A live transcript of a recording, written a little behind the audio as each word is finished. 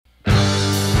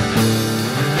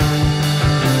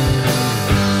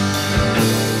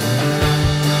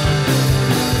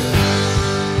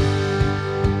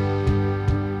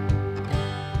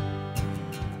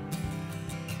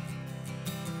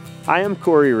Hi, I'm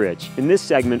Corey Rich. In this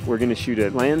segment, we're going to shoot a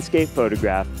landscape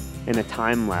photograph and a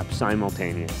time-lapse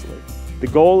simultaneously. The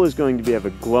goal is going to be have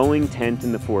a glowing tent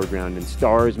in the foreground and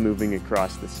stars moving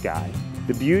across the sky.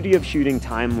 The beauty of shooting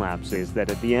time-lapse is that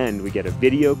at the end we get a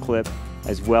video clip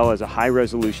as well as a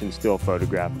high-resolution still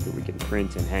photograph that we can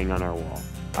print and hang on our wall.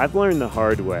 I've learned the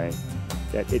hard way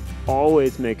that it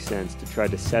always makes sense to try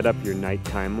to set up your night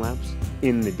time-lapse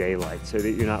in the daylight so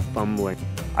that you're not fumbling.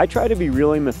 I try to be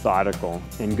really methodical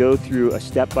and go through a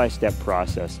step-by-step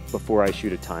process before I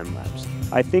shoot a time-lapse.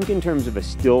 I think in terms of a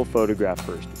still photograph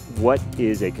first. What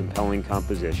is a compelling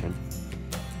composition?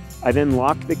 I then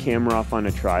lock the camera off on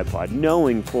a tripod,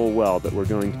 knowing full well that we're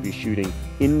going to be shooting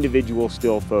individual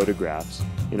still photographs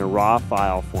in a raw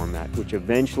file format, which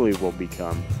eventually will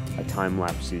become a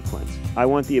time-lapse sequence. I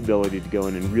want the ability to go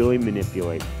in and really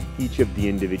manipulate each of the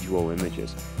individual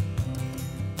images.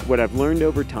 What I've learned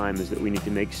over time is that we need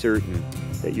to make certain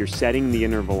that you're setting the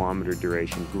intervalometer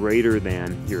duration greater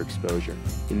than your exposure.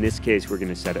 In this case, we're going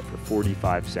to set it for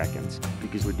 45 seconds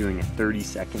because we're doing a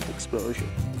 30-second exposure.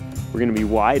 We're going to be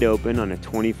wide open on a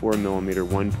 24mm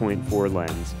 1.4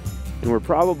 lens, and we're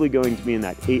probably going to be in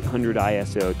that 800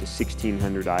 ISO to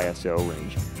 1600 ISO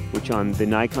range, which on the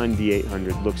Nikon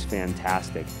D-800 looks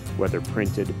fantastic, whether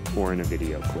printed or in a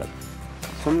video clip.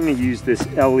 So I'm going to use this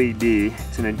LED.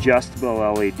 It's an adjustable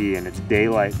LED and it's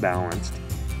daylight balanced.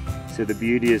 So the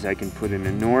beauty is I can put an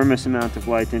enormous amount of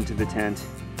light into the tent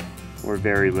or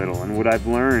very little. And what I've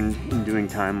learned in doing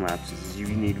time lapses is you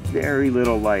need very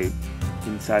little light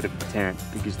inside of the tent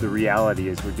because the reality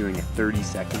is we're doing a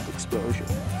 30-second exposure.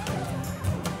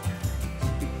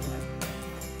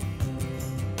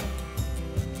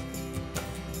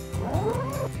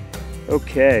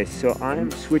 Okay, so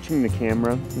I'm switching the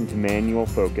camera into manual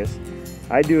focus.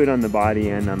 I do it on the body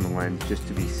and on the lens just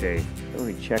to be safe. Let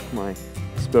me check my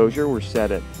exposure. We're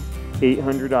set at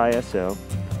 800 ISO,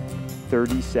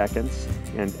 30 seconds,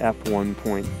 and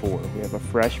f1.4. We have a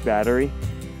fresh battery.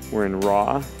 We're in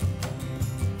RAW,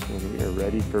 and we are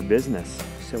ready for business.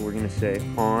 So we're going to say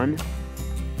on,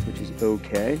 which is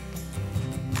okay.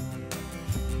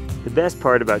 The best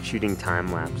part about shooting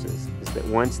time lapses is that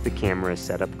once the camera is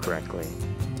set up correctly,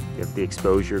 you have the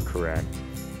exposure correct,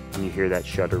 and you hear that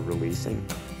shutter releasing,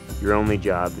 your only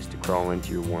job is to crawl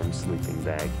into your warm sleeping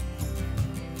bag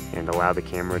and allow the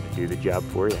camera to do the job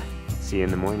for you. See you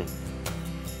in the morning.